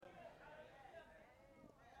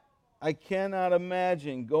I cannot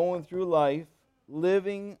imagine going through life,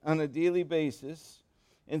 living on a daily basis,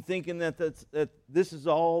 and thinking that this is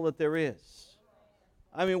all that there is.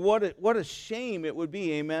 I mean, what a shame it would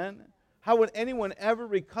be, amen? How would anyone ever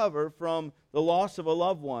recover from the loss of a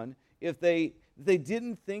loved one if they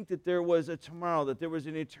didn't think that there was a tomorrow, that there was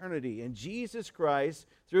an eternity? And Jesus Christ,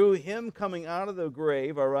 through Him coming out of the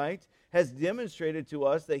grave, all right, has demonstrated to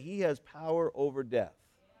us that He has power over death.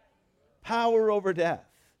 Power over death.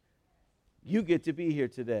 You get to be here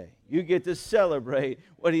today. You get to celebrate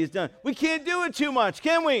what He's done. We can't do it too much,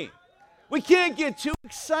 can we? We can't get too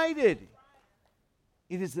excited.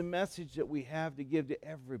 It is the message that we have to give to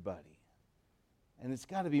everybody. And it's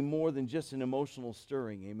got to be more than just an emotional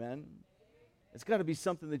stirring, amen? It's got to be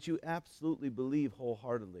something that you absolutely believe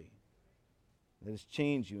wholeheartedly, that has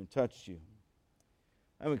changed you and touched you.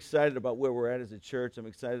 I'm excited about where we're at as a church. I'm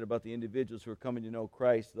excited about the individuals who are coming to know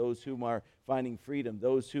Christ, those who are finding freedom,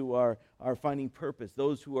 those who are finding purpose,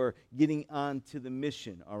 those who are getting on to the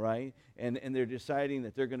mission, all right? And they're deciding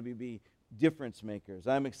that they're going to be difference makers.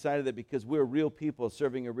 I'm excited that because we're real people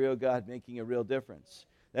serving a real God, making a real difference.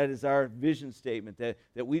 That is our vision statement, that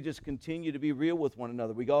we just continue to be real with one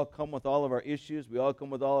another. We all come with all of our issues. We all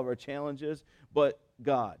come with all of our challenges, but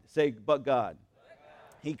God. Say, but God.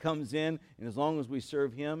 He comes in, and as long as we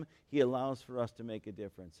serve Him, He allows for us to make a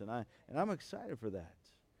difference. And I'm excited for that.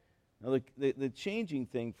 Now, the changing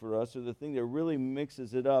thing for us, or the thing that really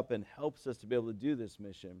mixes it up and helps us to be able to do this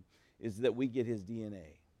mission, is that we get His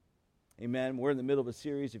DNA. Amen. We're in the middle of a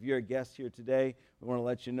series. If you're a guest here today, we want to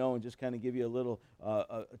let you know and just kind of give you a little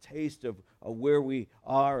a taste of where we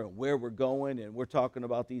are and where we're going. And we're talking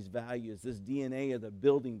about these values. This DNA of the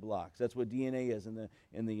building blocks. That's what DNA is in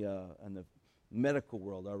the medical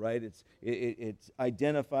world. All right. It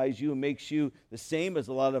identifies you and makes you the same as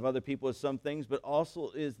a lot of other people with some things, but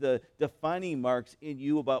also is the defining marks in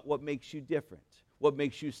you about what makes you different, what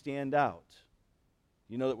makes you stand out.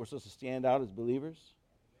 You know that we're supposed to stand out as believers?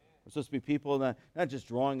 We're supposed to be people not just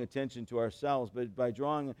drawing attention to ourselves, but by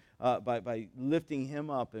by lifting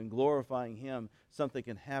Him up and glorifying Him, something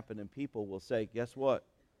can happen and people will say, guess what?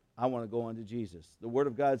 I want to go unto Jesus. The Word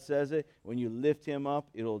of God says it. When you lift Him up,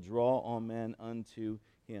 it'll draw all men unto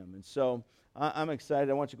Him. And so I'm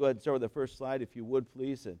excited. I want you to go ahead and start with the first slide, if you would,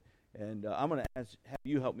 please. And I'm going to have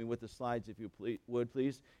you help me with the slides, if you would,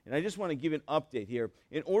 please. And I just want to give you an update here.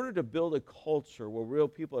 In order to build a culture where real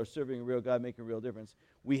people are serving a real God, making a real difference,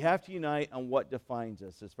 we have to unite on what defines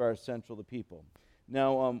us as far as central to people.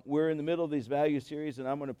 Now, we're in the middle of these value series, and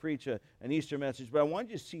I'm going to preach an Easter message, but I want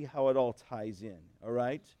you to see how it all ties in, all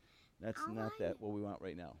right? That's not what we want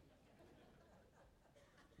right now.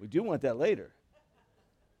 We do want that later.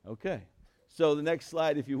 Okay. So the next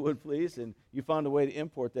slide, if you would, please, and you found a way to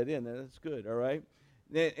import that in. That's good, all right?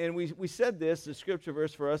 And we said this, the scripture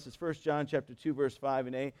verse for us is 1 John chapter 2, verse 5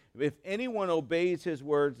 and 8. If anyone obeys His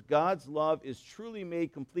words, God's love is truly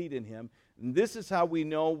made complete in him, and this is how we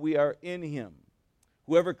know we are in Him.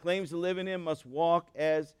 Whoever claims to live in Him must walk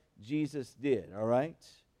as Jesus did, all right?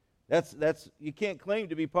 That's you can't claim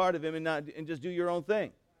to be part of Him and just do your own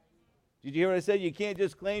thing. Did you hear what I said? You can't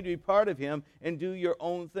just claim to be part of Him and do your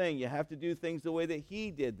own thing. You have to do things the way that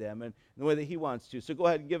He did them and the way that He wants to. So go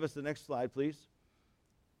ahead and give us the next slide, please.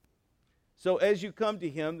 So as you come to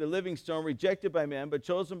Him, the living stone, rejected by man, but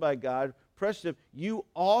chosen by God, precious, you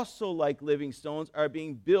also, like living stones, are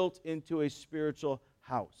being built into a spiritual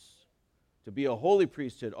house, to be a holy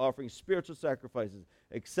priesthood, offering spiritual sacrifices,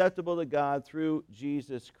 acceptable to God through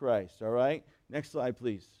Jesus Christ. All right? Next slide,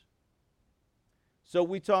 please. So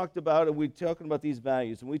we're talking about these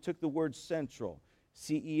values, and we took the word central,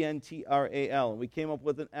 CENTRAL, and we came up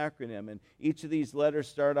with an acronym, and each of these letters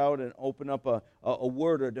start out and open up a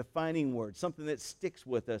word or a defining word, something that sticks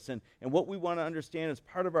with us, and what we want to understand is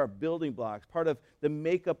part of our building blocks, part of the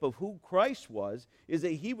makeup of who Christ was, is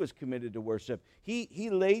that He was committed to worship. He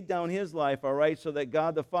laid down His life, all right, so that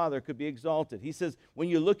God the Father could be exalted. He says, when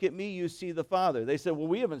you look at me, you see the Father. They said, well,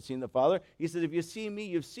 we haven't seen the Father. He said, if you see me,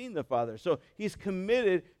 you've seen the Father. So He's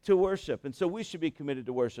committed to worship, and so we should be committed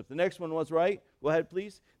to worship. The next one was, right? Go ahead,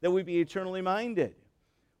 please. That we be eternally minded.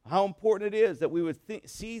 How important it is that we would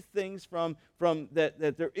see things from that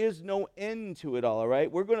there is no end to it all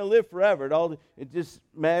right? We're going to live forever. It just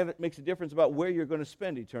makes a difference about where you're going to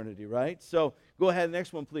spend eternity, right? So go ahead,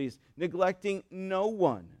 next one, please. Neglecting no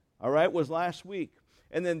one, all right, was last week.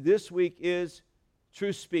 And then this week is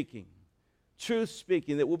truth speaking. Truth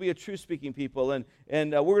speaking, that we'll be a truth speaking people. And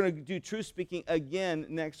we're going to do truth speaking again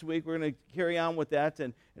next week. We're going to carry on with that.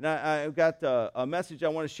 And I've got a message I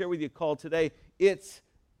want to share with you called today, It's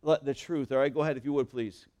the Truth. All right, go ahead if you would,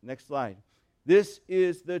 please. Next slide. This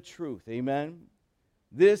is the truth. Amen.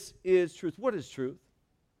 This is truth. What is truth?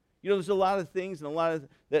 You know, there's a lot of things and a lot of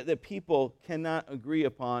that people cannot agree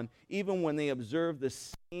upon, even when they observe the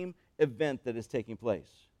same event that is taking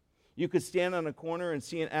place. You could stand on a corner and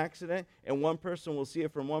see an accident, and one person will see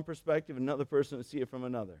it from one perspective, another person will see it from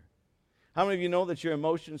another. How many of you know that your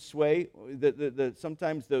emotions sway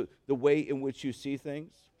sometimes the way in which you see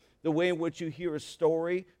things? The way in which you hear a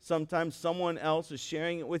story, sometimes someone else is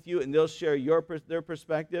sharing it with you, and they'll share their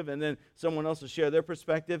perspective, and then someone else will share their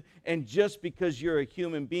perspective. And just because you're a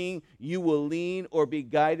human being, you will lean or be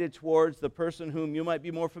guided towards the person whom you might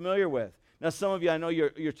be more familiar with. Now, some of you, I know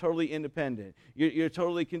you're totally independent. You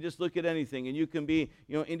totally can just look at anything, and you can be,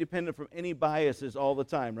 independent from any biases all the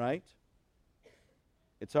time, right?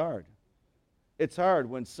 It's hard. It's hard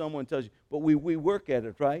when someone tells you, but we work at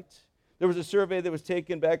it, right? There was a survey that was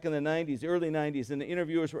taken back in the 90s, early 90s, and the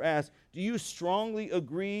interviewers were asked, do you strongly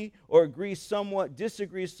agree or agree somewhat,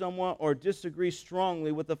 disagree somewhat, or disagree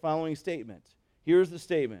strongly with the following statement? Here's the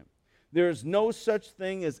statement. There is no such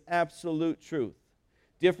thing as absolute truth.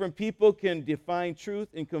 Different people can define truth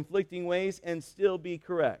in conflicting ways and still be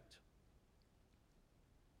correct.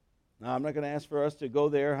 Now, I'm not going to ask for us to go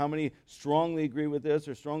there, how many strongly agree with this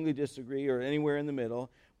or strongly disagree or anywhere in the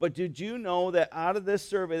middle. But did you know that out of this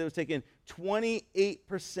survey that was taken,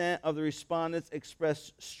 28% of the respondents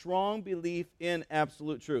expressed strong belief in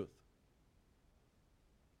absolute truth?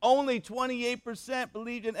 Only 28%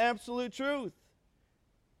 believed in absolute truth.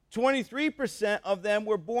 23% of them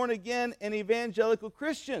were born again and evangelical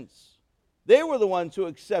Christians. They were the ones who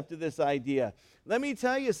accepted this idea. Let me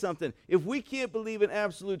tell you something. If we can't believe in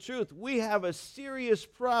absolute truth, we have a serious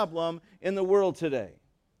problem in the world today.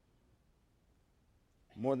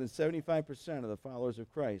 More than 75% of the followers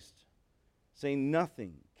of Christ say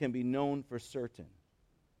nothing can be known for certain.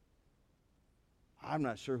 I'm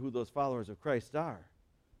not sure who those followers of Christ are.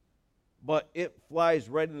 But it flies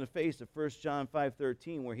right in the face of 1 John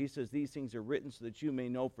 5:13, where he says, these things are written so that you may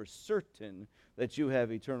know for certain that you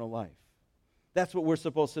have eternal life. That's what we're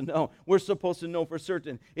supposed to know. We're supposed to know for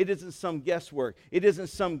certain. It isn't some guesswork. It isn't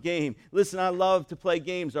some game. Listen, I love to play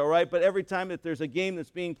games, all right? But every time that there's a game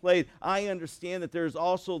that's being played, I understand that there's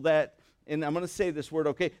also that, and I'm going to say this word,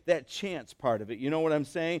 okay, that chance part of it. You know what I'm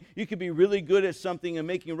saying? You can be really good at something and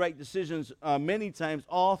making right decisions many times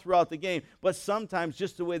all throughout the game, but sometimes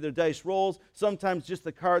just the way the dice rolls, sometimes just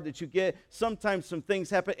the card that you get, sometimes some things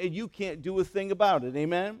happen and you can't do a thing about it.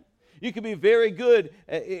 Amen? You can be very good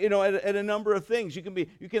at a number of things. You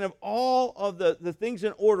can have all of the things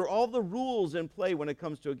in order, all the rules in play when it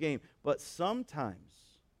comes to a game. But sometimes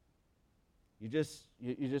you're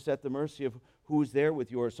just at the mercy of who's there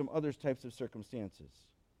with you or some other types of circumstances.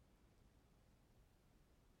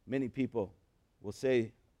 Many people will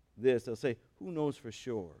say this. They'll say, who knows for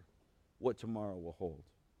sure what tomorrow will hold?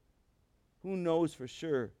 Who knows for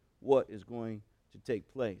sure what is going to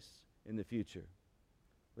take place in the future?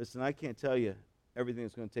 Listen, I can't tell you everything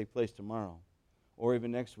that's going to take place tomorrow or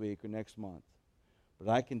even next week or next month. But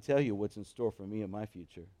I can tell you what's in store for me in my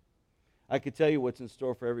future. I can tell you what's in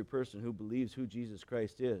store for every person who believes who Jesus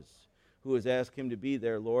Christ is, who has asked him to be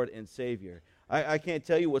their Lord and Savior. I can't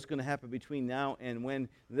tell you what's going to happen between now and when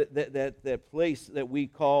that place that we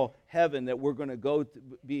call heaven, that we're going to go to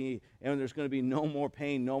be, and there's going to be no more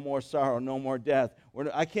pain, no more sorrow, no more death.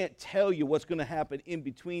 I can't tell you what's going to happen in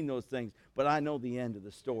between those things, but I know the end of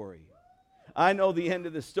the story. I know the end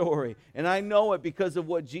of the story, and I know it because of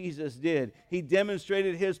what Jesus did. He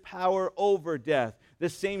demonstrated his power over death. The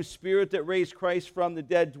same Spirit that raised Christ from the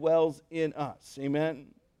dead dwells in us. Amen?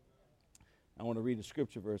 I want to read a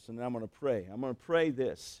scripture verse, and then I'm going to pray. I'm going to pray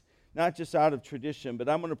this, not just out of tradition, but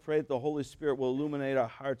I'm going to pray that the Holy Spirit will illuminate our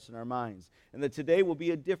hearts and our minds, and that today will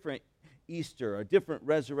be a different Easter, a different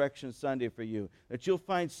Resurrection Sunday for you, that you'll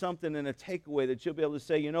find something in a takeaway that you'll be able to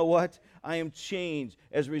say, you know what? I am changed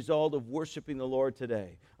as a result of worshiping the Lord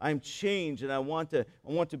today. I'm changed, and I want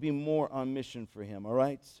to be more on mission for him, all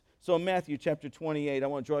right? So in Matthew chapter 28, I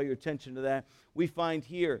want to draw your attention to that. We find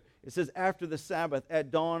here, it says, after the Sabbath,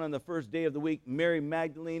 at dawn on the first day of the week, Mary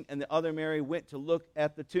Magdalene and the other Mary went to look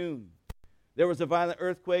at the tomb. There was a violent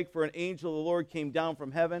earthquake, for an angel of the Lord came down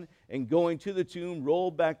from heaven, and going to the tomb,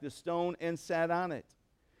 rolled back the stone and sat on it.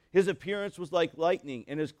 His appearance was like lightning,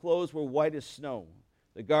 and his clothes were white as snow.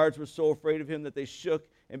 The guards were so afraid of him that they shook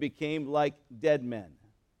and became like dead men.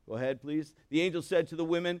 Go ahead, please. The angel said to the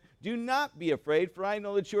women, do not be afraid, for I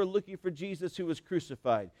know that you are looking for Jesus who was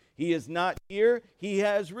crucified. He is not here. He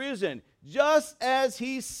has risen, just as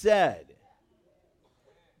he said.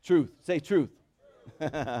 Truth. Say truth.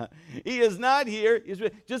 He is not here.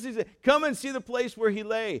 Just as he said, come and see the place where he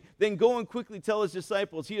lay. Then go and quickly tell his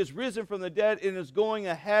disciples, he is risen from the dead and is going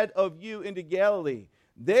ahead of you into Galilee.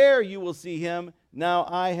 There you will see him. Now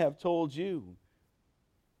I have told you."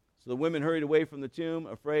 So the women hurried away from the tomb,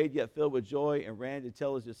 afraid yet filled with joy, and ran to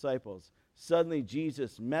tell his disciples. Suddenly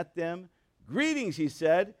Jesus met them. "Greetings," he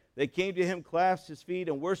said. They came to him, clasped his feet,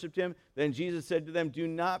 and worshipped him. Then Jesus said to them, "Do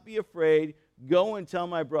not be afraid. Go and tell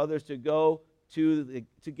my brothers to go to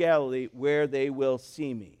Galilee, where they will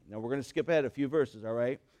see me." Now we're going to skip ahead a few verses, all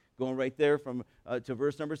right? Going right there from to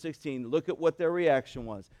verse number 16. Look at what their reaction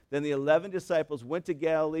was. "Then the 11 disciples went to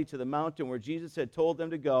Galilee, to the mountain where Jesus had told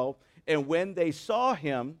them to go. And when they saw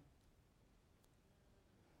him,"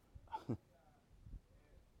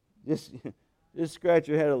 just scratch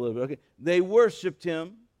your head a little bit, okay? "They worshipped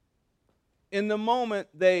him." In the moment,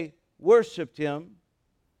 they worshipped him.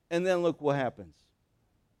 And then look what happens.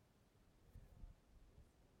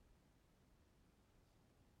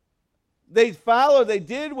 They followed, they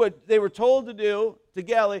did what they were told to do to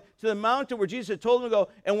Galilee, to the mountain where Jesus had told them to go.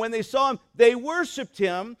 And when they saw him, they worshiped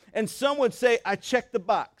him. And some would say, "I checked the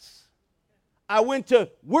box. I went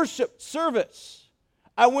to worship service.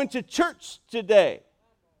 I went to church today."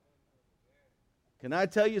 Can I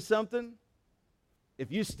tell you something?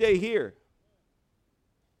 If you stay here,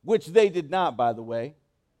 which they did not, by the way,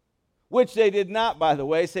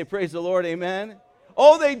 say praise the Lord, amen.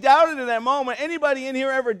 Oh, they doubted in that moment. Anybody in here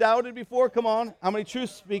ever doubted before? Come on. How many truth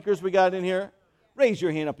speakers we got in here? Raise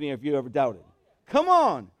your hand up in here if you ever doubted. Come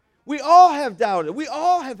on. We all have doubted. We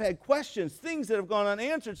all have had questions, things that have gone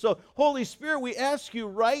unanswered. So, Holy Spirit, we ask you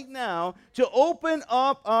right now to open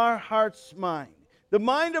up our heart's mind. The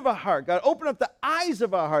mind of our heart. God, open up the eyes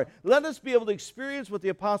of our heart. Let us be able to experience what the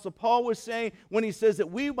Apostle Paul was saying when he says that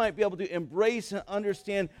we might be able to embrace and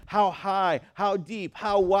understand how high, how deep,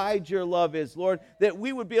 how wide your love is, Lord, that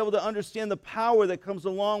we would be able to understand the power that comes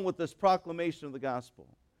along with this proclamation of the gospel.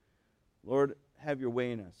 Lord, have your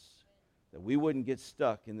way in us, that we wouldn't get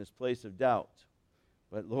stuck in this place of doubt.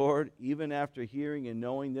 But Lord, even after hearing and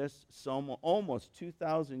knowing this, almost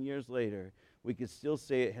 2,000 years later, we can still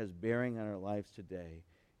say it has bearing on our lives today.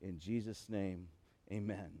 In Jesus' name,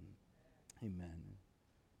 amen. Amen.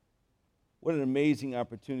 What an amazing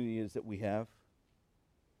opportunity it is that we have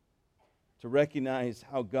to recognize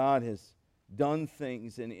how God has done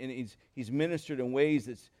things, and he's ministered in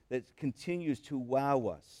ways that continues to wow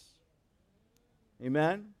us.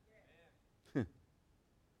 Amen?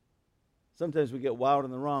 Sometimes we get wowed in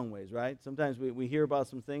the wrong ways, right? Sometimes we hear about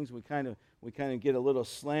some things, we kind of get a little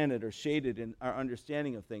slanted or shaded in our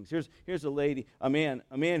understanding of things. Here's a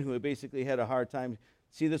man who had basically had a hard time.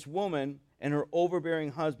 See, this woman and her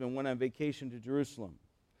overbearing husband went on vacation to Jerusalem.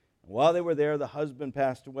 And while they were there, the husband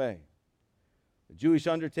passed away. The Jewish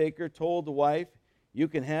undertaker told the wife, "You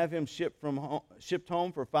can have him shipped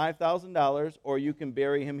home for $5,000, or you can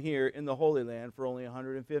bury him here in the Holy Land for only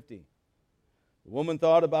 $150. The woman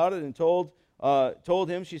thought about it and told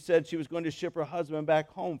him, she said she was going to ship her husband back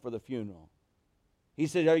home for the funeral. He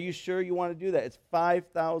said, "Are you sure you want to do that? It's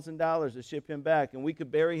 $5,000 to ship him back, and we could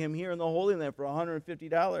bury him here in the Holy Land for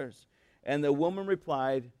 $150. And the woman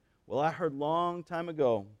replied, "Well, I heard long time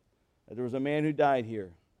ago that there was a man who died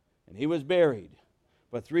here, and he was buried.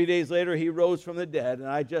 But 3 days later, he rose from the dead, and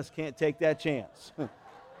I just can't take that chance."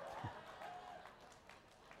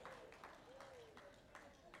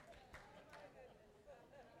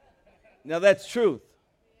 Now, that's truth.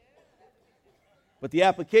 But the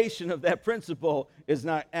application of that principle is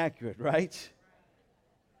not accurate, right?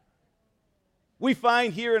 We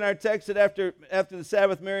find here in our text that after the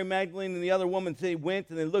Sabbath, Mary Magdalene and the other woman, they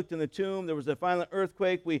went and they looked in the tomb. There was a violent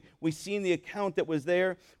earthquake. We seen the account that was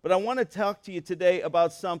there. But I want to talk to you today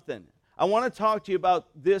about something. I want to talk to you about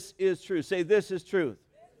this is truth. Say, this is truth.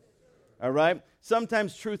 All right?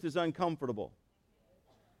 Sometimes truth is uncomfortable.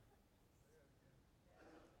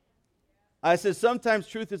 I said sometimes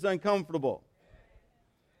truth is uncomfortable.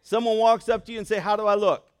 Someone walks up to you and say, "How do I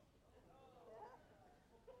look?"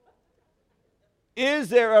 Is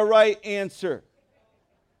there a right answer?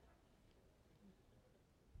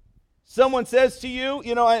 Someone says to you,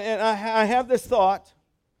 and I have this thought.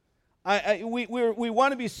 We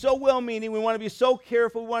want to be so well-meaning. We want to be so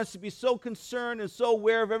careful. We want us to be so concerned and so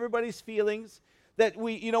aware of everybody's feelings that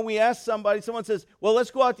we ask somebody. Someone says, "Well, let's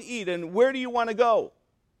go out to eat. And where do you want to go?"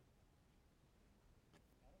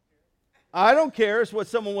 I don't care is what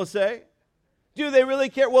someone will say. Do they really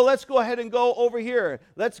care? Well, let's go ahead and go over here.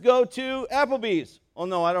 Let's go to Applebee's. Oh,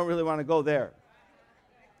 no, I don't really want to go there.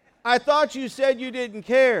 I thought you said you didn't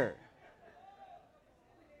care.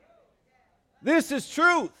 This is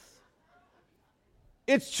truth.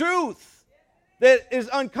 It's truth that is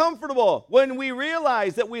uncomfortable when we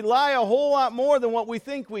realize that we lie a whole lot more than what we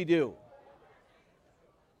think we do.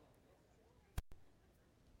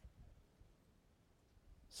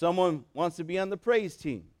 Someone wants to be on the praise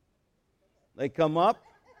team. They come up,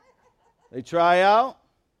 they try out,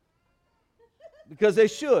 because they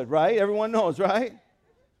should, right? Everyone knows, right?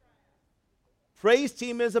 Praise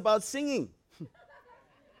team is about singing.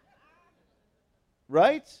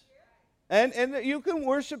 Right? And you can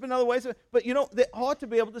worship in other ways, but they ought to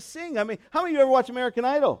be able to sing. I mean, how many of you ever watch American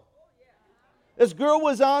Idol? This girl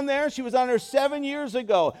was on there. She was on there 7 years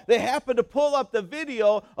ago. They happened to pull up the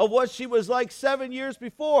video of what she was like 7 years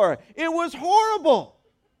before. It was horrible.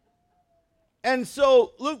 And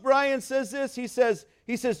so Luke Bryan says this. He says,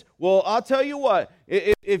 well, I'll tell you what.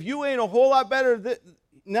 If you ain't a whole lot better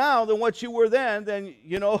now than what you were then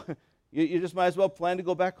you just might as well plan to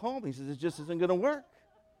go back home. He says, it just isn't going to work.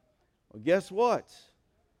 Well, guess what?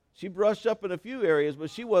 She brushed up in a few areas, but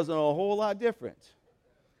she wasn't a whole lot different.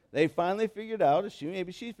 They finally figured out, she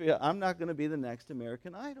figured out, I'm not going to be the next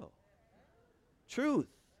American Idol. Truth.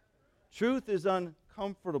 Truth is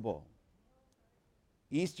uncomfortable.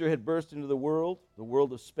 Easter had burst into the world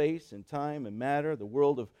of space and time and matter, the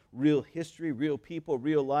world of real history, real people,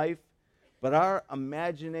 real life. But our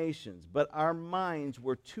imaginations, but our minds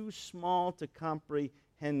were too small to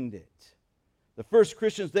comprehend it. The first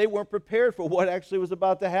Christians, they weren't prepared for what actually was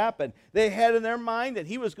about to happen. They had in their mind that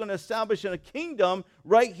he was going to establish a kingdom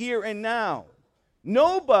right here and now.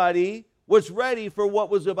 Nobody was ready for what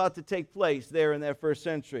was about to take place there in that first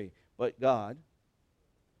century, but God.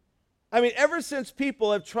 I mean, ever since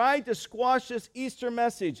people have tried to squash this Easter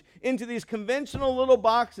message into these conventional little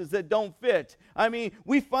boxes that don't fit, I mean,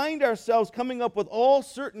 we find ourselves coming up with all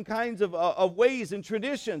certain kinds of ways and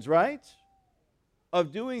traditions, right?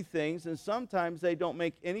 Of doing things, and sometimes they don't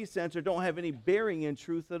make any sense or don't have any bearing in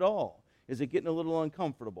truth at all. Is it getting a little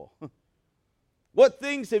uncomfortable? What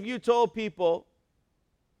things have you told people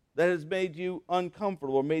that has made you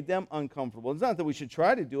uncomfortable or made them uncomfortable? It's not that we should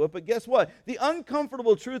try to do it, but guess what? The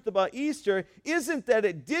uncomfortable truth about Easter isn't that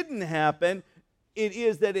it didn't happen, it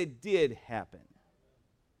is that it did happen.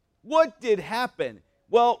 What did happen?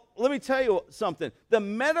 Well, let me tell you something. The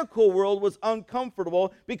medical world was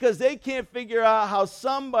uncomfortable because they can't figure out how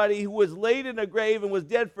somebody who was laid in a grave and was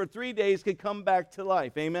dead for 3 days could come back to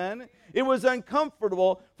life. Amen? It was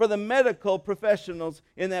uncomfortable for the medical professionals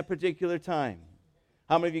in that particular time.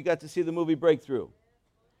 How many of you got to see the movie Breakthrough?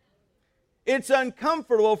 It's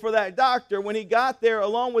uncomfortable for that doctor when he got there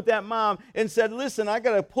along with that mom and said, listen, I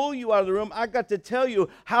got to pull you out of the room. I got to tell you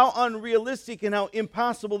how unrealistic and how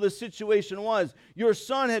impossible this situation was. Your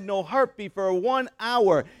son had no heartbeat for 1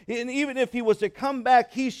 hour. And even if he was to come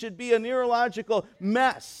back, he should be a neurological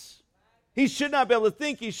mess. He should not be able to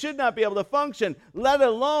think. He should not be able to function, let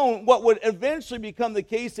alone what would eventually become the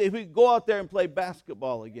case if he could go out there and play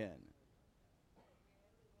basketball again.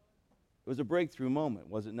 It was a breakthrough moment,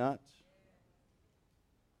 was it not?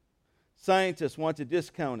 Scientists want to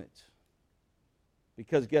discount it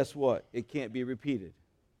because guess what? It can't be repeated.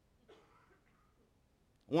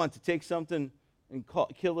 Want to take something and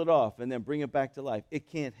kill it off and then bring it back to life. It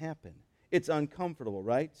can't happen. It's uncomfortable,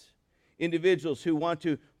 right? Individuals who want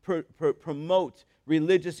to promote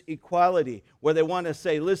religious equality, where they want to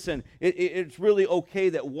say, listen, it's really okay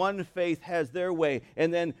that one faith has their way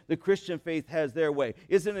and then the Christian faith has their way.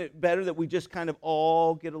 Isn't it better that we just kind of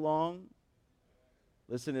all get along?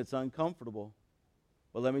 Listen, it's uncomfortable.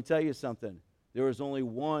 But let me tell you something. There is only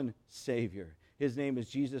one Savior. His name is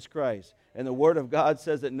Jesus Christ. And the Word of God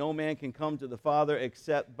says that no man can come to the Father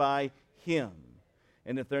except by Him.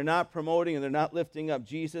 And if they're not promoting and they're not lifting up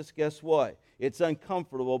Jesus, guess what? It's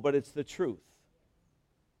uncomfortable, but it's the truth.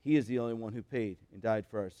 He is the only one who paid and died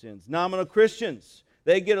for our sins. Nominal Christians,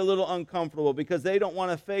 they get a little uncomfortable because they don't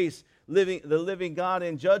want to face the living God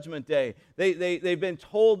in Judgment Day. They've been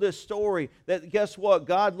told this story that, guess what?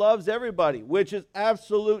 God loves everybody, which is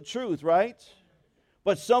absolute truth, right?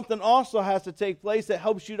 But something also has to take place that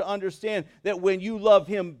helps you to understand that when you love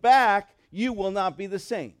Him back, you will not be the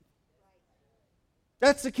same.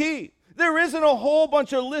 That's the key. There isn't a whole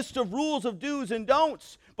bunch of list of rules of do's and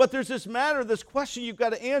don'ts, but there's this matter, this question you've got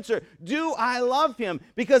to answer. Do I love Him?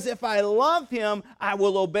 Because if I love Him, I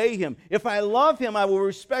will obey Him. If I love Him, I will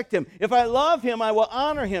respect Him. If I love Him, I will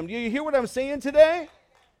honor Him. Do you hear what I'm saying today?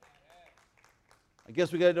 I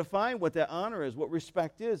guess we got to define what that honor is, what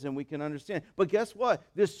respect is, and we can understand. But guess what?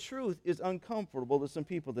 This truth is uncomfortable to some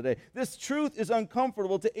people today. This truth is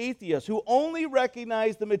uncomfortable to atheists who only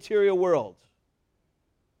recognize the material world,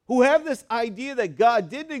 who have this idea that God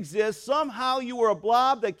didn't exist. Somehow you were a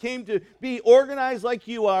blob that came to be organized like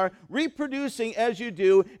you are, reproducing as you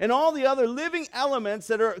do, and all the other living elements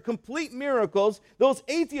that are complete miracles. Those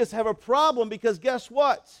atheists have a problem because guess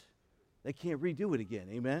what? They can't redo it again.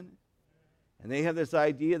 Amen? And they have this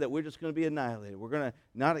idea that we're just going to be annihilated. We're going to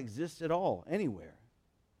not exist at all, anywhere.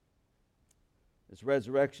 This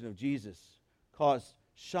resurrection of Jesus caused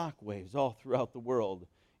shockwaves all throughout the world,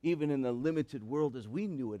 even in the limited world as we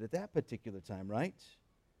knew it at that particular time, right?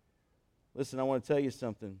 Listen, I want to tell you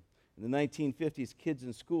something. In the 1950s, kids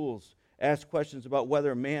in schools asked questions about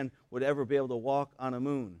whether a man would ever be able to walk on a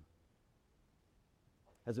moon.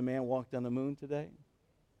 Has a man walked on the moon today?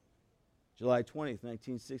 July 20th,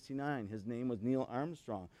 1969. His name was Neil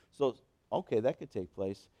Armstrong. So, okay, that could take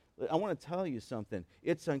place. I want to tell you something.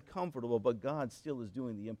 It's uncomfortable, but God still is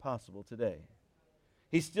doing the impossible today.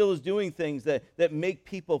 He still is doing things that make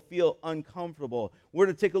people feel uncomfortable. We're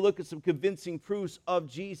to take a look at some convincing proofs of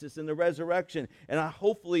Jesus and the resurrection. And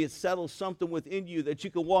hopefully it settles something within you that you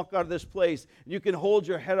can walk out of this place. And you can hold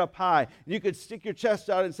your head up high. And you can stick your chest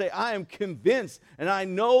out and say, I am convinced. And I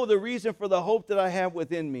know the reason for the hope that I have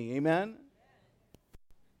within me. Amen?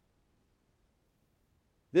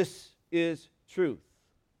 This is truth.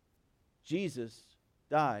 Jesus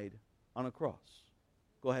died on a cross.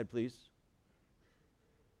 Go ahead, please.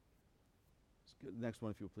 Next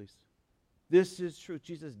one, if you will, please. This is truth.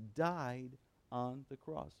 Jesus died on the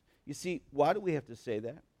cross. You see, why do we have to say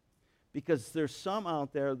that? Because there's some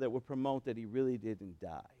out there that will promote that he really didn't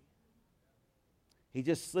die. He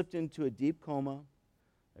just slipped into a deep coma.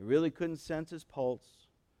 I really couldn't sense his pulse.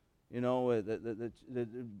 You know, the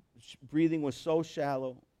breathing was so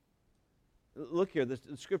shallow. Look here, the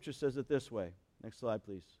scripture says it this way. Next slide,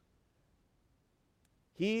 please.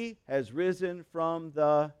 He has risen from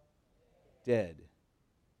the dead.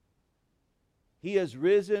 He has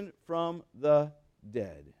risen from the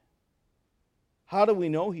dead. How do we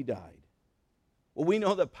know he died? Well, we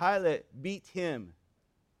know that Pilate beat him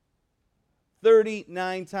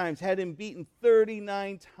 39 times, had him beaten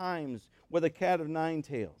 39 times with a cat of nine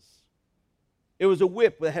tails. It was a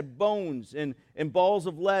whip that had bones and balls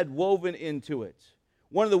of lead woven into it.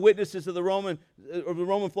 One of the witnesses of the Roman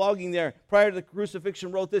flogging there prior to the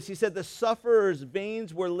crucifixion wrote this. He said, the sufferer's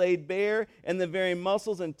veins were laid bare, and the very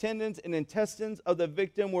muscles and tendons and intestines of the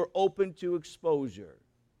victim were open to exposure.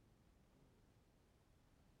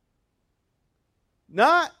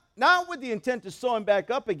 Not with the intent to sew him back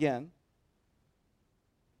up again.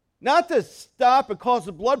 Not to stop and cause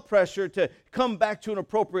the blood pressure to come back to an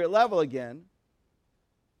appropriate level again.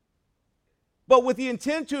 But with the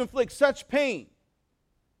intent to inflict such pain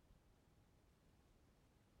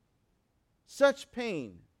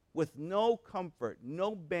with no comfort,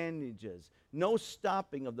 no bandages, no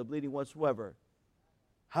stopping of the bleeding whatsoever.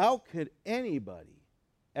 How could anybody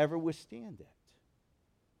ever withstand that?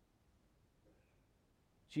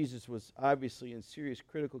 Jesus was obviously in serious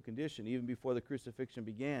critical condition even before the crucifixion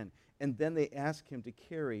began. And then they asked him to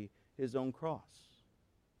carry his own cross.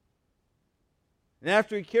 And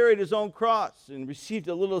after he carried his own cross and received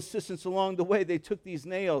a little assistance along the way, they took these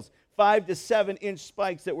nails, 5 to 7 inch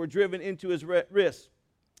spikes that were driven into his wrist,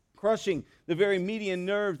 crushing the very median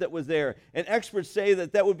nerve that was there. And experts say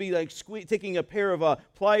that would be like taking a pair of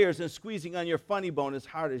pliers and squeezing on your funny bone as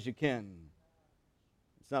hard as you can.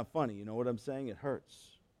 It's not funny, you know what I'm saying? It hurts.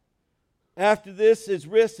 After this, his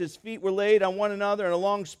wrists, his feet were laid on one another, and a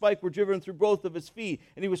long spike were driven through both of his feet.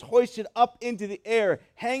 And he was hoisted up into the air,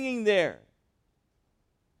 hanging there.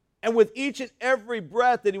 And with each and every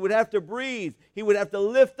breath that he would have to breathe, he would have to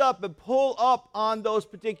lift up and pull up on those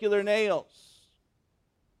particular nails.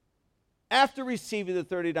 After receiving the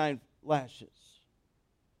 39 lashes.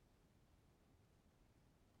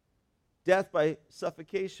 Death by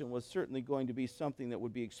suffocation was certainly going to be something that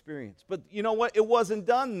would be experienced. But you know what? It wasn't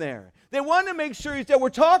done there. They wanted to make sure he said,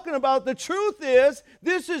 we're talking about the truth is,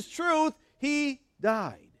 this is truth, he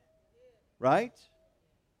died. Right?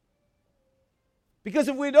 Because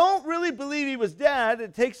if we don't really believe he was dead,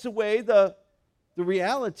 it takes away the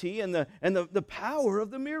reality and the power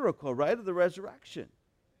of the miracle, right, of the resurrection.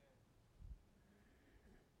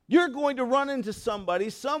 You're going to run into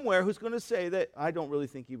somebody somewhere who's going to say that, I don't really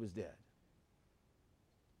think he was dead.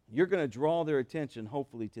 You're going to draw their attention,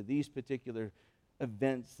 hopefully, to these particular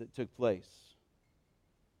events that took place.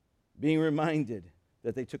 Being reminded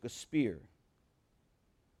that they took a spear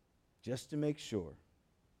just to make sure.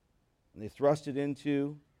 And they thrust it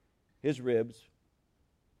into his ribs,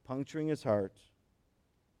 puncturing his heart,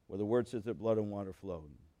 where the word says that blood and water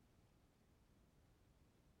flowed.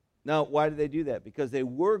 Now, why did they do that? Because they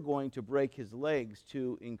were going to break his legs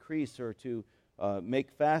to increase or to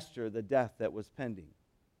make faster the death that was pending.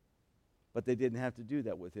 But they didn't have to do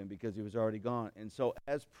that with him because he was already gone. And so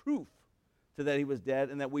as proof to that he was dead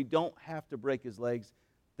and that we don't have to break his legs,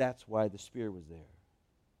 that's why the spear was there.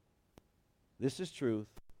 This is truth.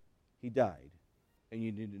 He died, and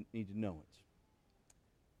you need to know it.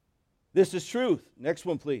 This is truth. Next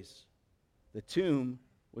one, please. The tomb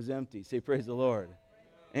was empty. Say, praise the Lord.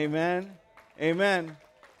 Amen. Amen.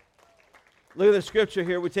 Look at the scripture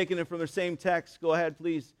here. We're taking it from the same text. Go ahead,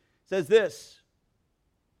 please. It says this.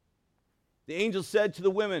 The angel said to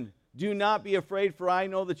the women, do not be afraid, for I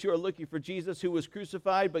know that you are looking for Jesus who was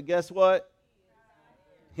crucified. But guess what?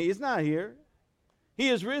 He's not here. He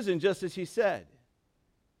is risen, just as he said.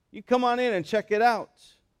 You come on in and check it out.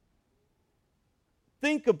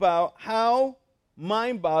 Think about how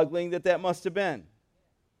mind-boggling that must have been.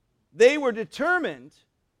 They were determined,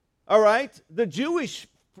 all right, the Jewish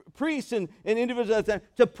priests and individuals at the time,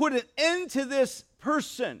 to put an end to this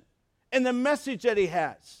person and the message that he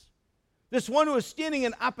has. This one who is standing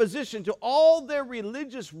in opposition to all their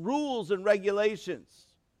religious rules and regulations.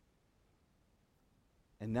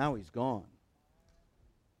 And now he's gone.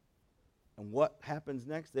 And what happens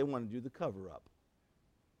next? They want to do the cover-up.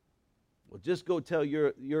 Well, just go tell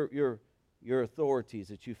your authorities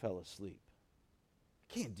that you fell asleep.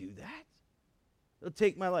 I can't do that. They'll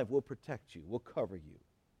take my life. We'll protect you. We'll cover you.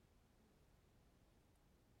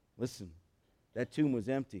 Listen, that tomb was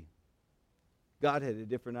empty. God had a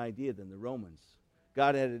different idea than the Romans.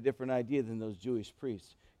 God had a different idea than those Jewish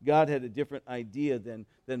priests. God had a different idea than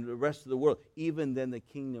the rest of the world, even than the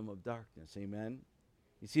kingdom of darkness. Amen?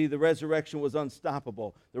 You see, the resurrection was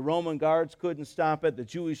unstoppable. The Roman guards couldn't stop it. The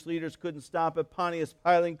Jewish leaders couldn't stop it. Pontius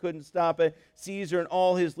Pilate couldn't stop it. Caesar and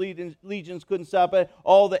all his legions couldn't stop it.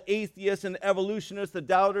 All the atheists and evolutionists, the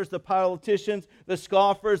doubters, the politicians, the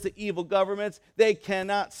scoffers, the evil governments, they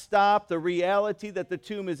cannot stop the reality that the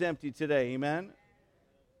tomb is empty today. Amen?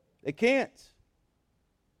 They can't.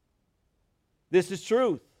 This is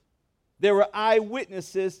truth. There were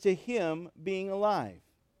eyewitnesses to him being alive.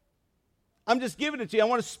 I'm just giving it to you. I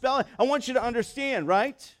want to spell it. I want you to understand,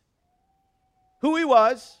 right? Who he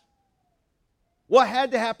was. What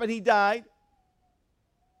had to happen? He died.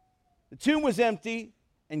 The tomb was empty.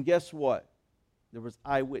 And guess what? There was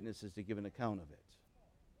eyewitnesses to give an account of it.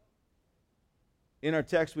 In our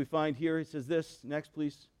text we find here, he says this. Next,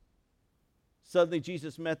 please. Suddenly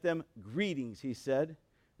Jesus met them. Greetings, he said.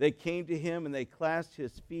 They came to him and they clasped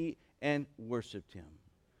his feet and worshiped him.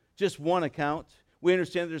 Just one account. We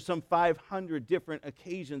understand there's some 500 different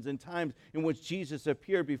occasions and times in which Jesus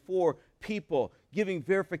appeared before people, giving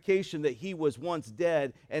verification that he was once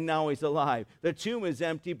dead and now he's alive. The tomb is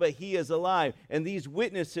empty, but he is alive. And these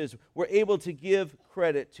witnesses were able to give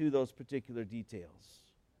credit to those particular details.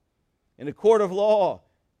 In a court of law,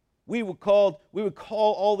 we would call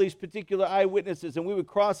all these particular eyewitnesses and we would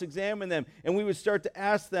cross-examine them and we would start to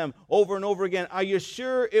ask them over and over again, are you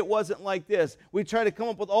sure it wasn't like this? We try to come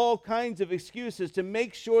up with all kinds of excuses to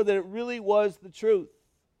make sure that it really was the truth.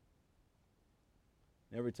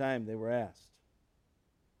 And every time they were asked,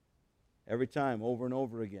 every time over and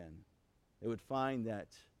over again, they would find that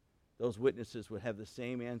those witnesses would have the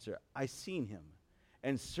same answer. I seen him.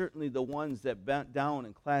 And certainly the ones that bent down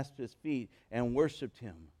and clasped his feet and worshiped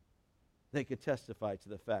him, they could testify to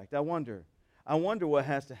the fact. I wonder what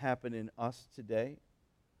has to happen in us today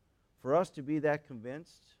for us to be that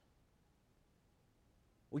convinced.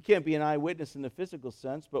 We can't be an eyewitness in the physical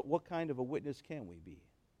sense, but what kind of a witness can we be?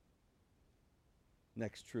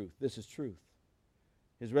 Next truth. This is truth.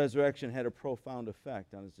 His resurrection had a profound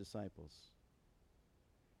effect on his disciples.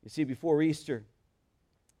 You see, before Easter,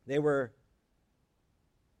 they were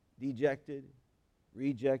dejected,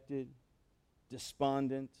 rejected,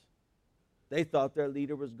 despondent. They thought their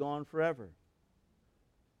leader was gone forever.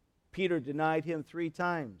 Peter denied him 3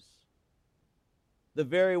 times. The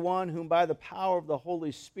very one whom by the power of the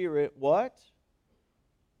Holy Spirit, what?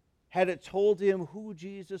 Had it told him who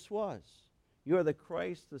Jesus was. You are the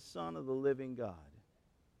Christ, the Son of the living God.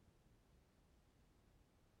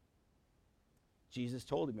 Jesus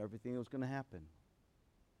told him everything that was going to happen.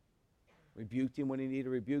 Rebuked him when he needed to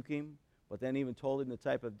rebuke him, but then even told him the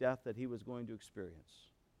type of death that he was going to experience.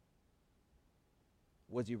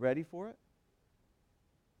 Was he ready for it?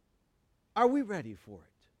 Are we ready for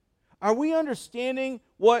it? Are we understanding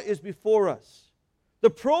what is before us? The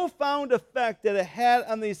profound effect that it had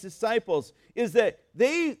on these disciples is that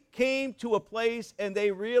they came to a place and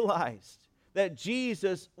they realized that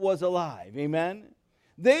Jesus was alive. Amen?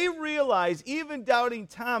 They realized, even doubting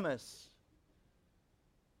Thomas,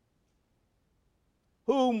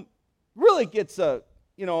 whom really gets a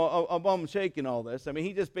bum shake in all this. I mean,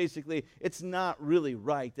 he just basically, it's not really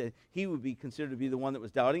right that he would be considered to be the one that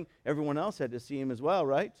was doubting. Everyone else had to see him as well,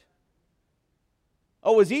 right?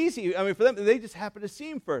 Oh, it was easy. I mean, for them, they just happened to see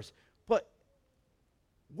him first. But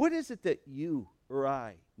what is it that you or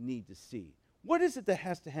I need to see? What is it that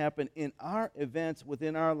has to happen in our events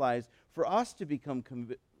within our lives for us to become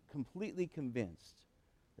completely convinced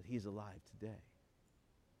that he's alive today?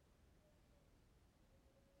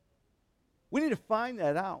 We need to find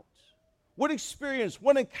that out. What experience,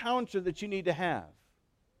 what encounter that you need to have.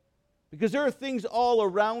 Because there are things all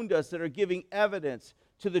around us that are giving evidence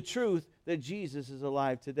to the truth that Jesus is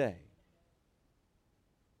alive today.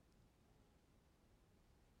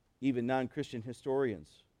 Even non-Christian historians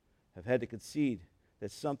have had to concede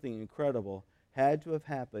that something incredible had to have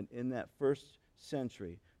happened in that first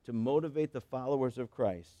century to motivate the followers of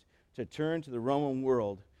Christ to turn to the Roman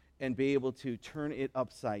world and be able to turn it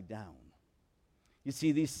upside down. You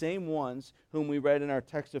see, these same ones whom we read in our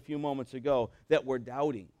text a few moments ago that were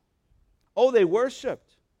doubting. Oh, they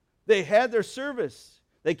worshiped. They had their service.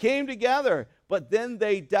 They came together, but then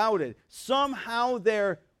they doubted. Somehow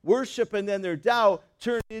their worship and then their doubt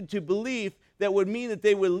turned into belief that would mean that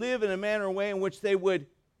they would live in a manner and way in which they would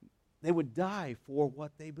die for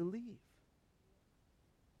what they believe.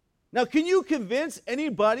 Now, can you convince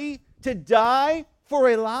anybody to die for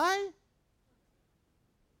a lie?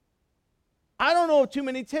 I don't know of too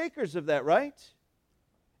many takers of that, right?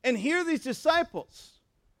 And here these disciples,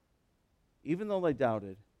 even though they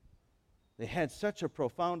doubted, they had such a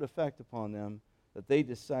profound effect upon them that they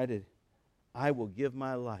decided, I will give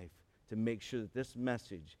my life to make sure that this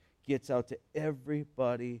message gets out to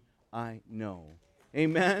everybody I know.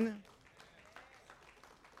 Amen?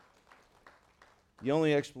 The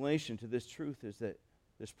only explanation to this truth is that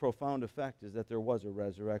this profound effect is that there was a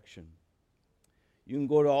resurrection. You can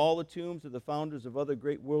go to all the tombs of the founders of other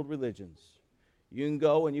great world religions. You can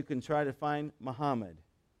go and you can try to find Muhammad.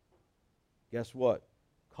 Guess what?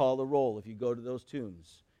 Call the roll if you go to those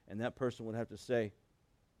tombs. And that person would have to say,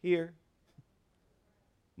 here.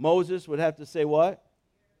 Moses would have to say what?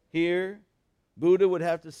 Here. Buddha would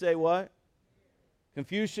have to say what?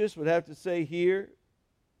 Confucius would have to say here.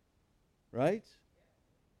 Right?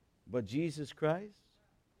 But Jesus Christ?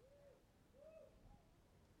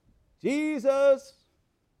 Jesus!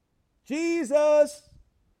 Jesus!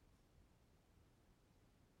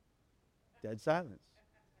 Dead silence.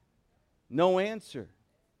 No answer.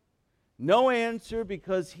 No answer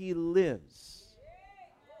because he lives.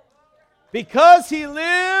 Because he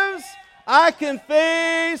lives, I can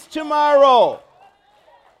face tomorrow.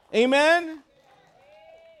 Amen?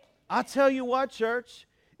 I'll tell you what, church.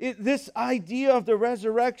 This idea of the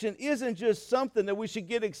resurrection isn't just something that we should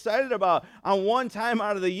get excited about on one time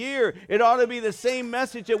out of the year. It ought to be the same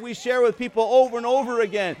message that we share with people over and over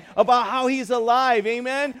again about how he's alive.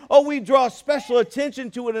 Amen? Oh, we draw special attention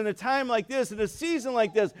to it in a time like this, in a season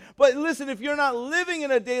like this. But listen, if you're not living in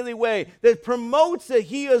a daily way that promotes that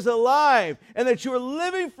he is alive and that you're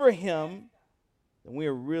living for him, then we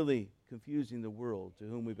are really confusing the world to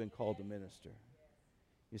whom we've been called to minister.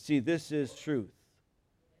 You see, this is truth.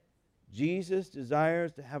 Jesus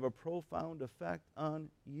desires to have a profound effect on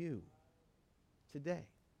you today.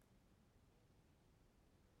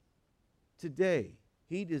 Today,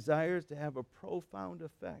 he desires to have a profound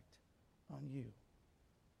effect on you.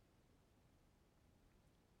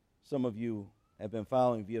 Some of you have been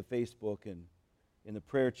following via Facebook and in the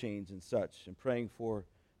prayer chains and such, and praying for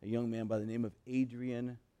a young man by the name of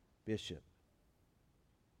Adrian Bishop.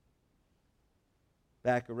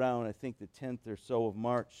 Back around, I think, the 10th or so of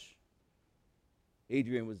March,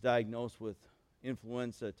 Adrian was diagnosed with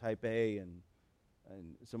influenza type A and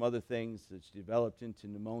some other things that developed into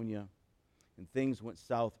pneumonia. And things went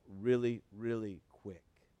south really, really quick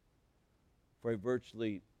for a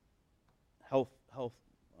virtually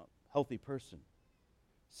healthy person.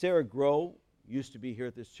 Sarah Grow used to be here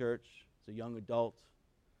at this church as a young adult.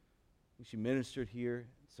 She ministered here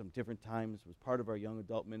some different times, was part of our young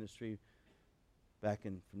adult ministry back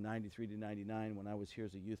from 93 to 99 when I was here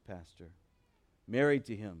as a youth pastor. Married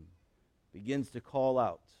to him, begins to call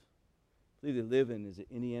out. I believe they live in, is it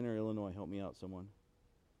Indiana or Illinois? Help me out, someone.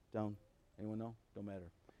 Down? Anyone know? Don't matter.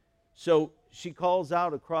 So she calls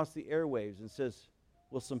out across the airwaves and says,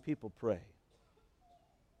 will some people pray?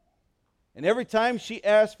 And every time she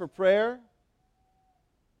asked for prayer,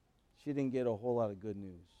 she didn't get a whole lot of good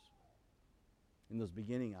news in those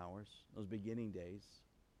beginning hours, those beginning days.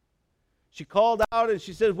 She called out and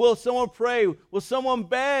she said, will someone pray? Will someone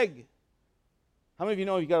beg? How many of you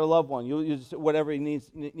know you've got a loved one? You just, whatever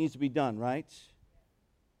needs to be done, right?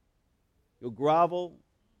 You'll grovel.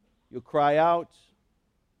 You'll cry out.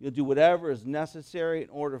 You'll do whatever is necessary in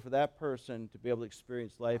order for that person to be able to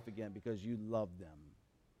experience life again because you love them.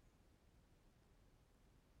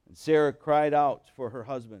 And Sarah cried out for her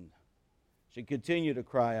husband. She continued to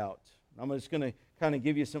cry out. I'm just going to kind of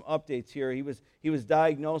give you some updates here. He was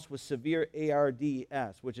diagnosed with severe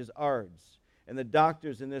ARDS, which is ARDS. And the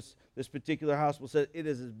doctors in this particular hospital said it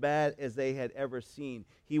is as bad as they had ever seen.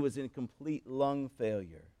 He was in complete lung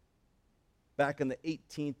failure back on the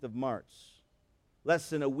 18th of March, less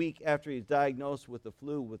than a week after he was diagnosed with the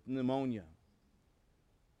flu, with pneumonia.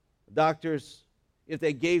 The doctors, if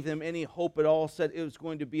they gave them any hope at all, said it was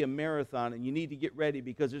going to be a marathon, and you need to get ready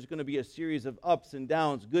because there's going to be a series of ups and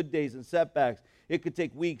downs, good days and setbacks. It could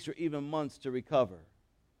take weeks or even months to recover.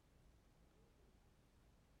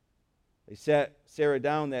 They sat Sarah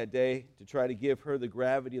down that day to try to give her the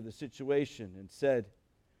gravity of the situation and said,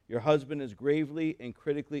 "Your husband is gravely and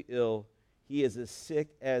critically ill. He is as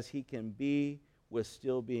sick as he can be with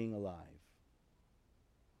still being alive."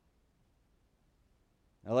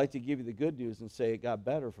 I'd like to give you the good news and say it got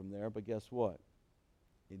better from there, but guess what?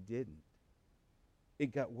 It didn't.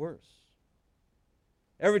 It got worse.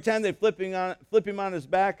 Every time they flip him on his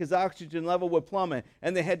back, his oxygen level would plummet,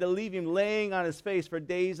 and they had to leave him laying on his face for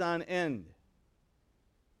days on end.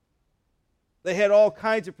 They had all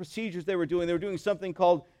kinds of procedures they were doing. They were doing something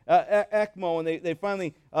called ECMO, and they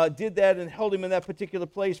finally did that and held him in that particular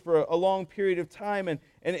place for a long period of time, and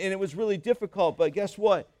it was really difficult. But guess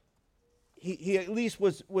what? He at least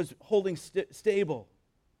was holding stable.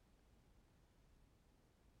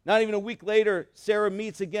 Not even a week later, Sarah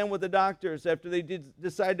meets again with the doctors after they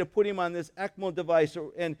decide to put him on this ECMO device.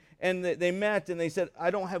 And they met and they said, "I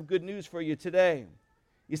don't have good news for you today."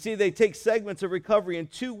 You see, they take segments of recovery in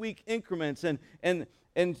 2-week increments. And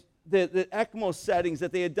the ECMO settings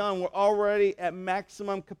that they had done were already at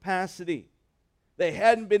maximum capacity. They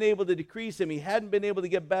hadn't been able to decrease him. He hadn't been able to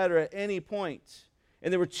get better at any point.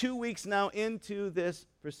 And they were 2 weeks now into this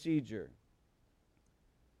procedure.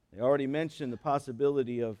 They already mentioned the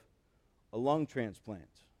possibility of a lung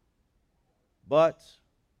transplant. But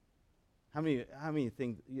how many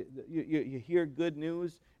things you hear good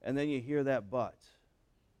news and then you hear that but?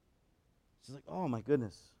 It's like, oh my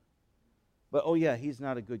goodness. But oh yeah, he's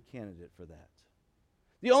not a good candidate for that.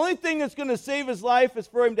 The only thing that's going to save his life is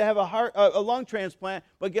for him to have a lung transplant,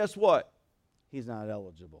 but guess what? He's not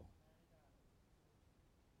eligible.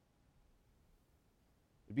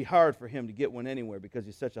 It'd be hard for him to get one anywhere because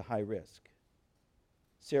he's such a high risk.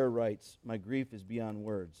 Sarah writes, "My grief is beyond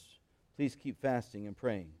words. Please keep fasting and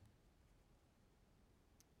praying."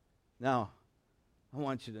 Now, I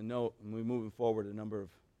want you to note, and we're moving forward a number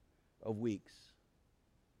of weeks,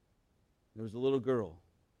 there was a little girl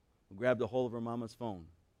who grabbed a hold of her mama's phone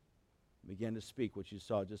and began to speak what you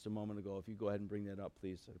saw just a moment ago. If you go ahead and bring that up,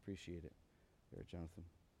 please, I'd appreciate it. There, Jonathan.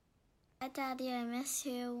 Hi, Daddy, I miss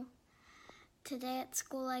you. Today at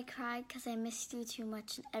school I cried because I missed you too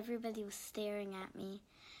much and everybody was staring at me.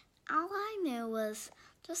 All I knew was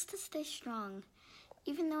just to stay strong.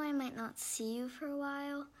 Even though I might not see you for a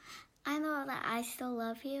while, I know that I still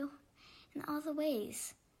love you in all the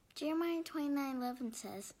ways. Jeremiah 29:11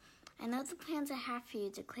 says, "I know the plans I have for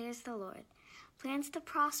you, declares the Lord. Plans to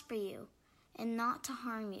prosper you and not to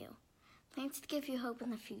harm you. Plans to give you hope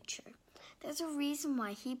in the future." There's a reason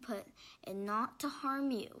why he put "and not to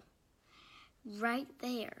harm you" right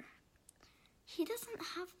there. He doesn't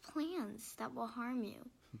have plans that will harm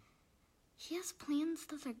you. He has plans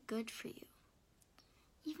that are good for you.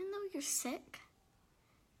 Even though you're sick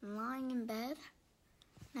and lying in bed,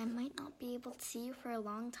 and I might not be able to see you for a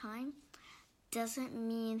long time, doesn't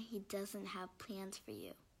mean he doesn't have plans for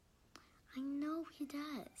you. I know he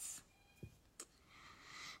does.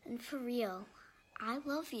 And for real, I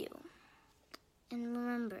love you. And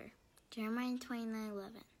remember, Jeremiah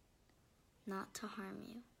 29:11. Not to harm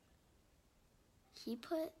you. He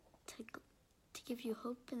put to give you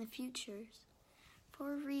hope in the future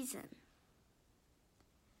for a reason.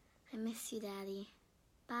 I miss you, Daddy.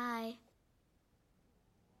 Bye.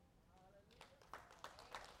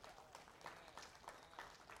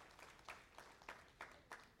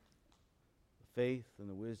 The faith and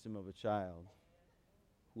the wisdom of a child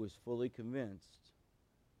who is fully convinced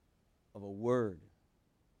of a word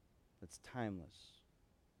that's timeless.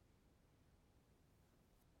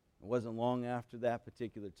 It wasn't long after that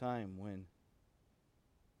particular time when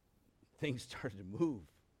things started to move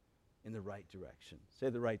in the right direction.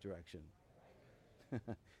 Say the right direction.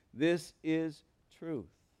 This is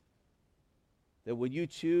truth. That when you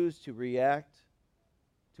choose to react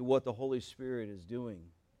to what the Holy Spirit is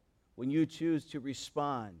doing, when you choose to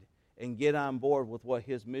respond and get on board with what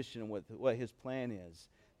His mission and what His plan is,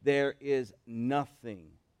 there is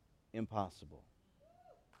nothing impossible.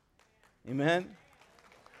 Amen?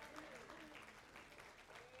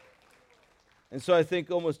 And so I think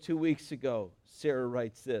almost 2 weeks ago, Sarah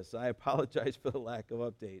writes this. I apologize for the lack of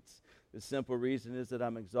updates. The simple reason is that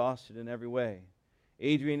I'm exhausted in every way.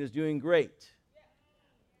 Adrian is doing great.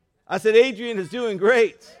 I said, Adrian is doing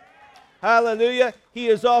great. Hallelujah. He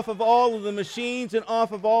is off of all of the machines and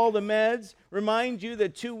off of all the meds. Remind you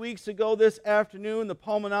that 2 weeks ago this afternoon, the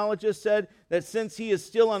pulmonologist said that since he is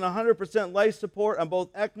still on 100% life support on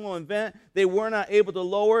both ECMO and vent, they were not able to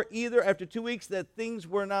lower either after 2 weeks, that things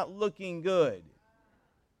were not looking good.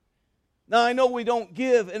 Now, I know we don't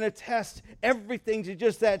give and attest everything to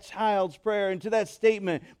just that child's prayer and to that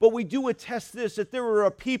statement, but we do attest this, that there were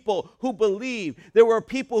a people who believed. There were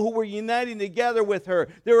people who were uniting together with her.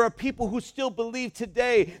 There are people who still believe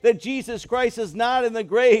today that Jesus Christ is not in the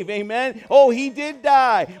grave. Amen? Oh, he did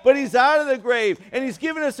die, but he's out of the grave, and he's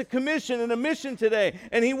given us a commission and a mission today,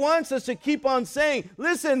 and he wants us to keep on saying,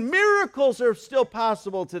 listen, miracles are still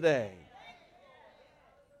possible today.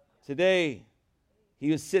 Today, he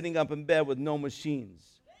was sitting up in bed with no machines,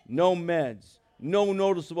 no meds, no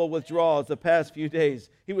noticeable withdrawals the past few days.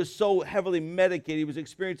 He was so heavily medicated. He was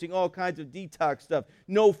experiencing all kinds of detox stuff,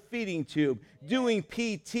 no feeding tube, doing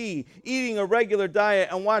PT, eating a regular diet,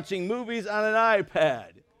 and watching movies on an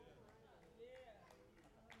iPad.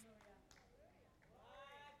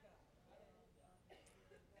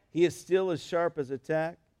 He is still as sharp as a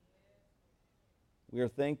tack. We are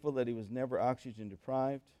thankful that he was never oxygen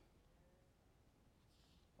deprived.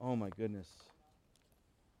 Oh, my goodness.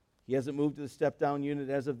 He hasn't moved to the step-down unit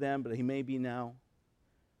as of then, but he may be now.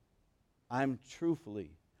 I am truthfully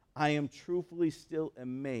still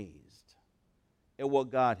amazed at what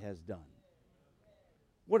God has done.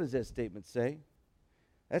 What does that statement say?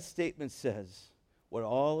 That statement says what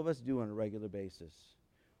all of us do on a regular basis.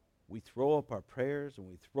 We throw up our prayers and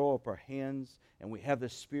we throw up our hands, and we have the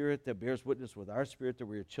Spirit that bears witness with our spirit that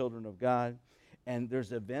we are children of God. And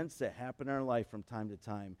there's events that happen in our life from time to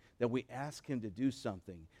time that we ask him to do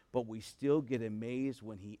something, but we still get amazed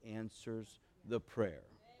when he answers the prayer.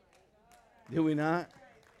 Do we not?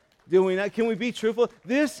 Do we not? Can we be truthful?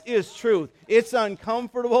 This is truth. It's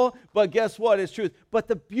uncomfortable, but guess what? It's truth. But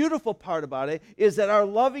the beautiful part about it is that our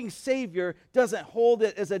loving Savior doesn't hold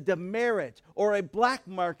it as a demerit or a black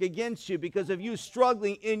mark against you because of you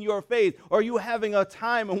struggling in your faith or you having a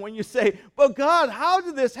time and when you say, but God, how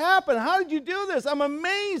did this happen? How did you do this? I'm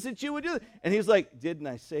amazed that you would do it. And he's like, didn't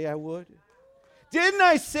I say I would? Didn't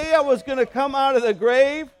I say I was going to come out of the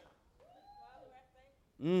grave?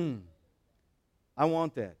 I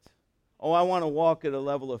want that. Oh, I want to walk at a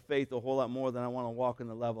level of faith a whole lot more than I want to walk in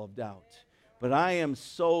the level of doubt. But I am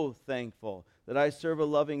so thankful that I serve a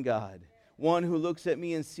loving God, one who looks at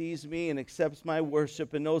me and sees me and accepts my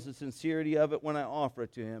worship and knows the sincerity of it when I offer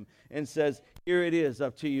it to him and says, here it is,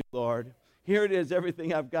 up to you, Lord. Here it is,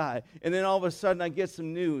 everything I've got. And then all of a sudden I get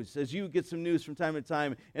some news, as you get some news from time to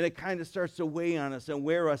time, and it kind of starts to weigh on us and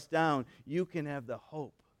wear us down. You can have the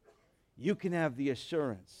hope. You can have the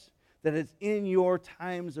assurance that it's in your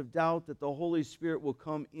times of doubt that the Holy Spirit will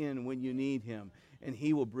come in when you need him, and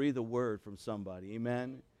he will breathe a word from somebody.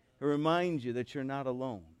 Amen? To remind you that you're not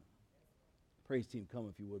alone. Praise team, come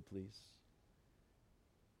if you would, please.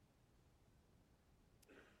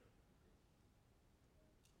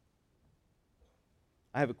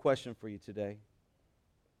 I have a question for you today.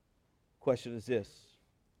 The question is this: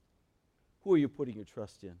 who are you putting your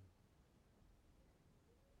trust in?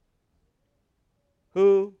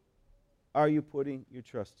 Who are you putting your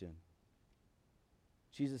trust in?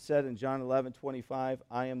 Jesus said in John 11:25,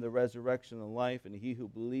 I am the resurrection and life, and he who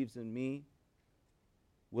believes in me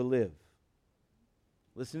will live.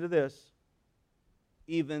 Listen to this.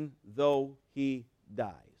 Even though he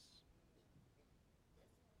dies.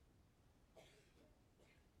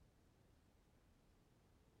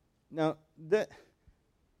 Now, I'm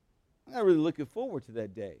not really looking forward to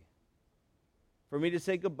that day. For me to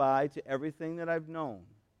say goodbye to everything that I've known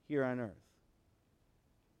here on earth.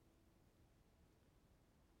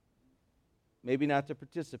 Maybe not to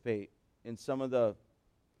participate in some of the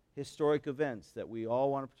historic events that we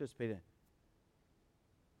all want to participate in.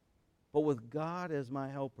 But with God as my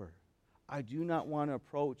helper, I do not want to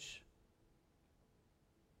approach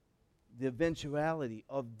the eventuality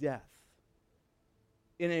of death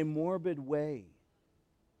in a morbid way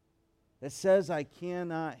that says I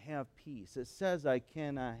cannot have peace, that says I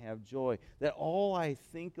cannot have joy, that all I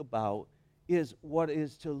think about is what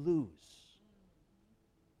is to lose.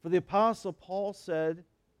 For the Apostle Paul said,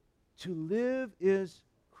 to live is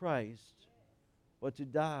Christ, but to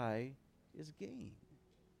die is gain.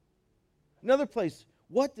 Another place,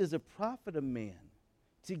 what does it profit a man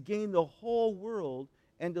to gain the whole world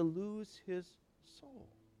and to lose his soul?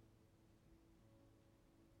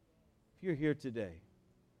 If you're here today,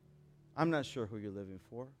 I'm not sure who you're living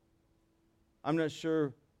for. I'm not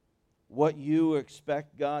sure what you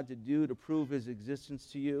expect God to do to prove his existence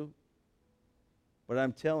to you. But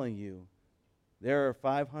I'm telling you, there are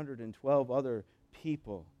 512 other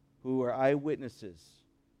people who are eyewitnesses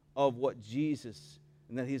of what Jesus,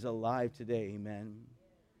 and that he's alive today. Amen.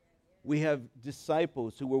 We have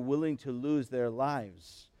disciples who were willing to lose their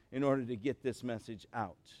lives in order to get this message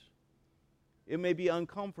out. It may be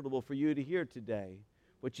uncomfortable for you to hear today,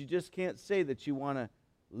 but you just can't say that you want to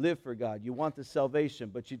live for God. You want the salvation,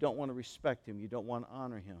 but you don't want to respect him. You don't want to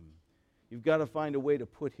honor him. You've got to find a way to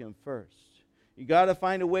put him first. You've got to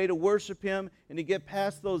find a way to worship him and to get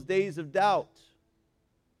past those days of doubt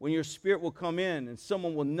when your spirit will come in and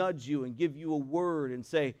someone will nudge you and give you a word and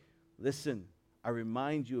say, listen, I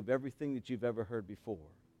remind you of everything that you've ever heard before.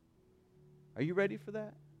 Are you ready for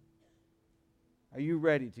that? Are you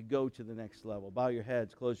ready to go to the next level? Bow your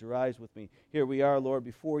heads, close your eyes with me. Here we are, Lord,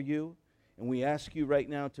 before you, and we ask you right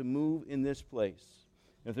now to move in this place.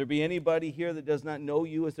 If there be anybody here that does not know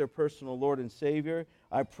you as their personal Lord and Savior,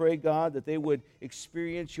 I pray, God, that they would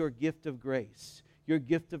experience your gift of grace, your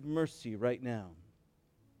gift of mercy right now.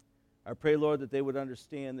 I pray, Lord, that they would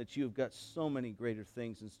understand that you have got so many greater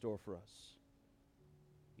things in store for us.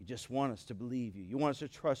 You just want us to believe you. You want us to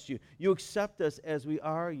trust you. You accept us as we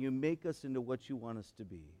are. You make us into what you want us to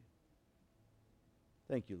be.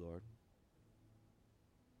 Thank you, Lord.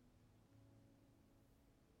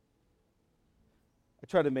 I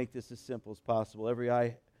try to make this as simple as possible. Every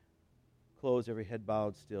eye closed, every head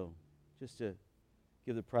bowed still, just to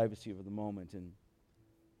give the privacy of the moment. And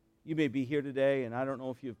you may be here today, and I don't know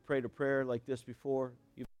if you've prayed a prayer like this before.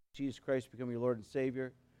 You've had Jesus Christ become your Lord and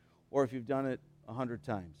Savior, or if you've done it 100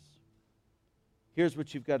 times. Here's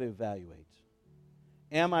what you've got to evaluate.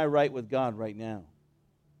 Am I right with God right now?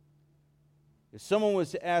 If someone was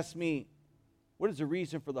to ask me, what is the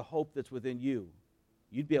reason for the hope that's within you?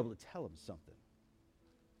 You'd be able to tell them something.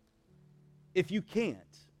 If you can't,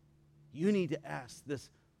 you need to ask this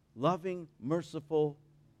loving, merciful,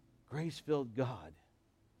 grace-filled God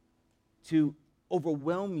to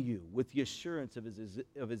overwhelm you with the assurance of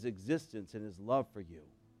his existence and his love for you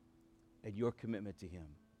and your commitment to him.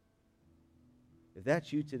 If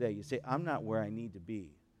that's you today, you say, I'm not where I need to be,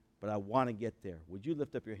 but I want to get there. Would you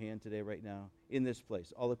lift up your hand today, right now, in this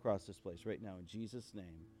place, all across this place, right now, in Jesus'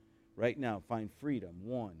 name. Right now, find freedom.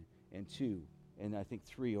 1 and 2, and I think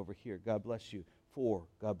 3 over here. God bless you. 4,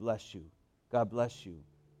 God bless you. God bless you.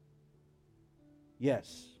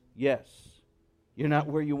 Yes, yes. You're not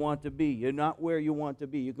where you want to be. You're not where you want to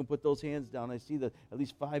be. You can put those hands down. I see at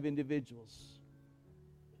least 5 individuals.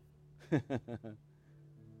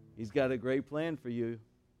 He's got a great plan for you.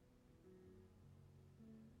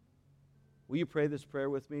 Will you pray this prayer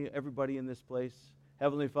with me, everybody in this place?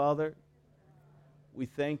 Heavenly Father, we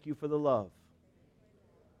thank you for the love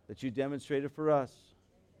that you demonstrated for us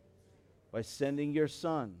by sending your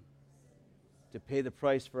Son to pay the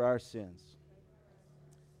price for our sins.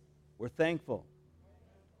 We're thankful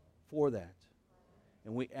for that.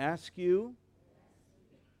 And we ask you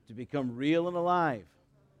to become real and alive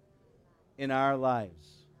in our lives,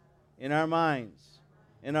 in our minds,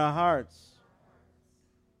 in our hearts.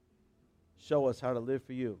 Show us how to live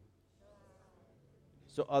for you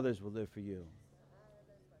so others will live for you.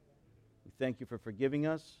 We thank you for forgiving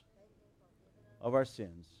us of our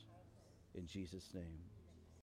sins. In Jesus' name.